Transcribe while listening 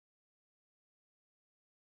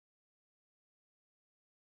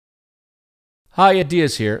Hi,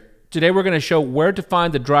 Diaz here. Today we're going to show where to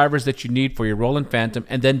find the drivers that you need for your Roland FANTOM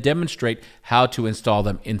and then demonstrate how to install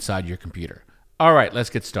them inside your computer. All right, let's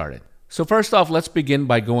get started. So first off, let's begin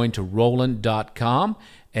by going to Roland.com.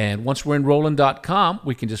 And once we're in Roland.com,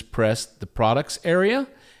 we can just press the products area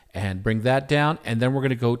and bring that down. And then we're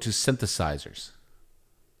going to go to synthesizers.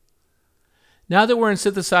 Now that we're in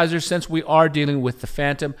synthesizers, since we are dealing with the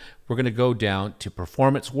FANTOM, we're going to go down to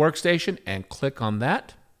Performance Workstation and click on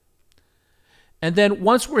that. And then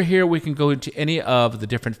once we're here, we can go into any of the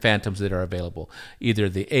different FANTOMs that are available, either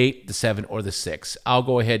the 8, the 7, or the 6. I'll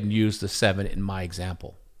go ahead and use the 7 in my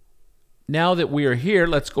example. Now that we are here,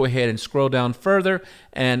 let's go ahead and scroll down further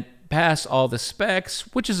and pass all the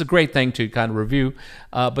specs, which is a great thing to kind of review.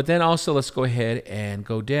 But then also let's go ahead and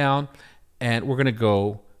go down, and we're going to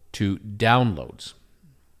go to Downloads.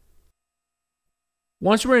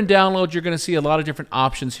 Once we're in Downloads, you're going to see a lot of different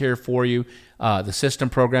options here for you. The system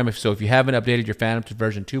program, if you haven't updated your FANTOM to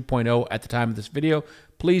version 2.0 at the time of this video,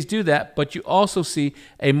 please do that. But you also see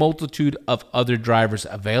a multitude of other drivers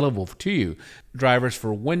available to you. Drivers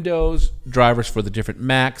for Windows, drivers for the different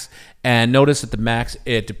Macs, and notice that the Macs,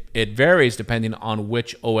 it varies depending on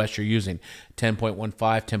which OS you're using, 10.15,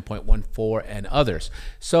 10.14, and others.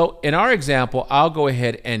 So in our example, I'll go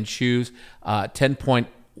ahead and choose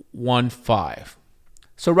 10.15.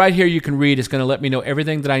 So right here you can read, it's going to let me know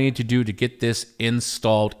everything that I need to do to get this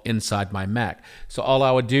installed inside my Mac. So all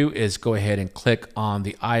I would do is go ahead and click on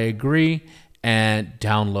the I agree and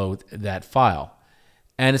download that file.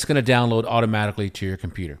 And it's going to download automatically to your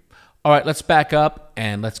computer. All right, let's back up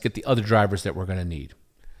and let's get the other drivers that we're going to need.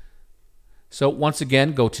 So once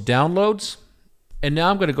again, go to Downloads. And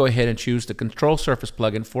now I'm going to go ahead and choose the Control Surface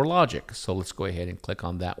plugin for Logic. So let's go ahead and click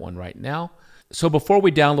on that one right now. So before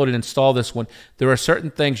we download and install this one, there are certain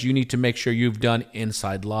things you need to make sure you've done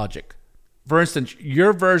inside Logic. For instance,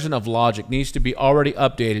 your version of Logic needs to be already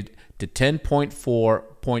updated to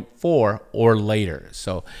 10.4.4 or later.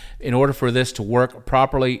 So in order for this to work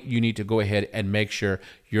properly, you need to go ahead and make sure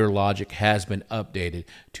your Logic has been updated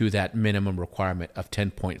to that minimum requirement of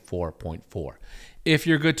 10.4.4. If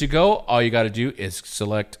you're good to go, all you got to do is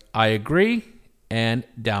select I agree and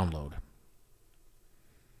download.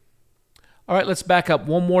 All right, let's back up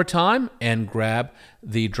one more time and grab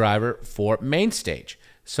the driver for MainStage.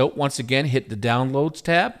 So once again, hit the Downloads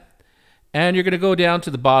tab, and you're going to go down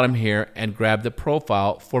to the bottom here and grab the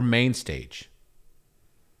profile for MainStage.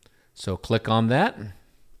 So click on that.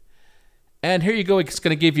 And here you go. It's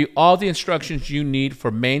going to give you all the instructions you need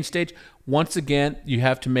for MainStage. Once again, you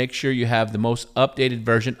have to make sure you have the most updated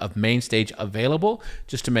version of MainStage available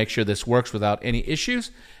just to make sure this works without any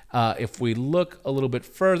issues. If we look a little bit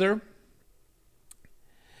further,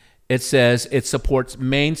 it says it supports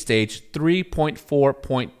MainStage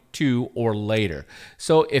 3.4.2 or later.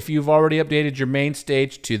 So if you've already updated your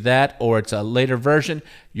MainStage to that, or it's a later version,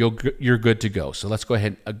 you're good to go. So let's go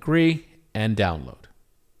ahead and agree and download.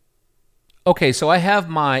 Okay, so I have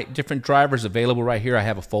my different drivers available right here. I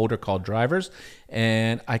have a folder called Drivers,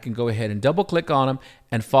 and I can go ahead and double click on them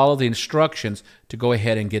and follow the instructions to go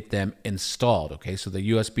ahead and get them installed. Okay, so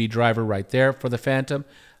the USB driver right there for the FANTOM.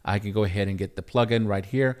 I can go ahead and get the plugin right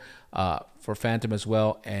here for FANTOM as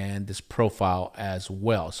well, and this profile as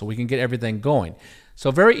well. So we can get everything going. So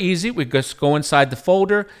very easy. We just go inside the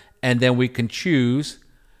folder, and then we can choose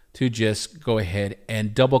to just go ahead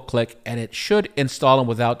and double click, and it should install them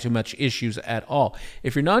without too much issues at all.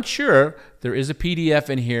 If you're not sure, there is a PDF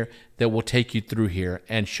in here that will take you through here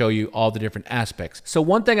and show you all the different aspects. So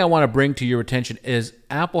one thing I want to bring to your attention is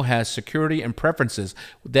Apple has security and preferences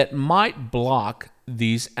that might block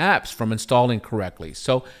these apps from installing correctly.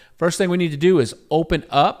 So first thing we need to do is open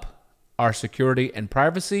up our security and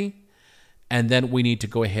privacy, and then we need to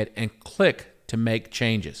go ahead and click to make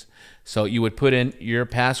changes. So you would put in your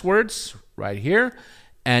passwords right here,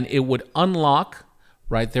 and it would unlock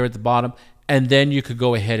right there at the bottom, and then you could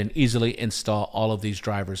go ahead and easily install all of these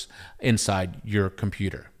drivers inside your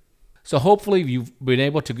computer. So hopefully you've been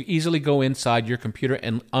able to easily go inside your computer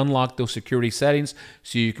and unlock those security settings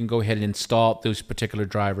so you can go ahead and install those particular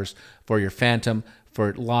drivers for your FANTOM,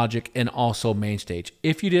 for Logic, and also MainStage.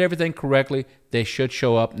 If you did everything correctly, they should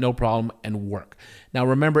show up, no problem, and work. Now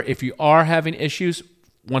remember, if you are having issues,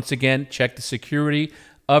 once again, check the security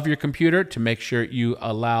of your computer to make sure you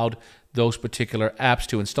allowed those particular apps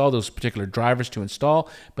to install, those particular drivers to install,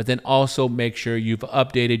 but then also make sure you've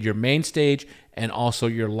updated your MainStage and also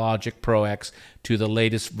your Logic Pro X to the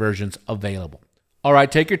latest versions available. All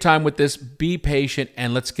right, take your time with this, be patient,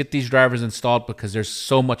 and let's get these drivers installed because there's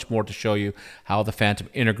so much more to show you how the FANTOM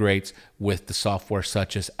integrates with the software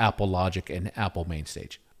such as Apple Logic and Apple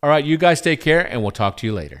MainStage. All right, you guys take care, and we'll talk to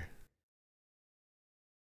you later.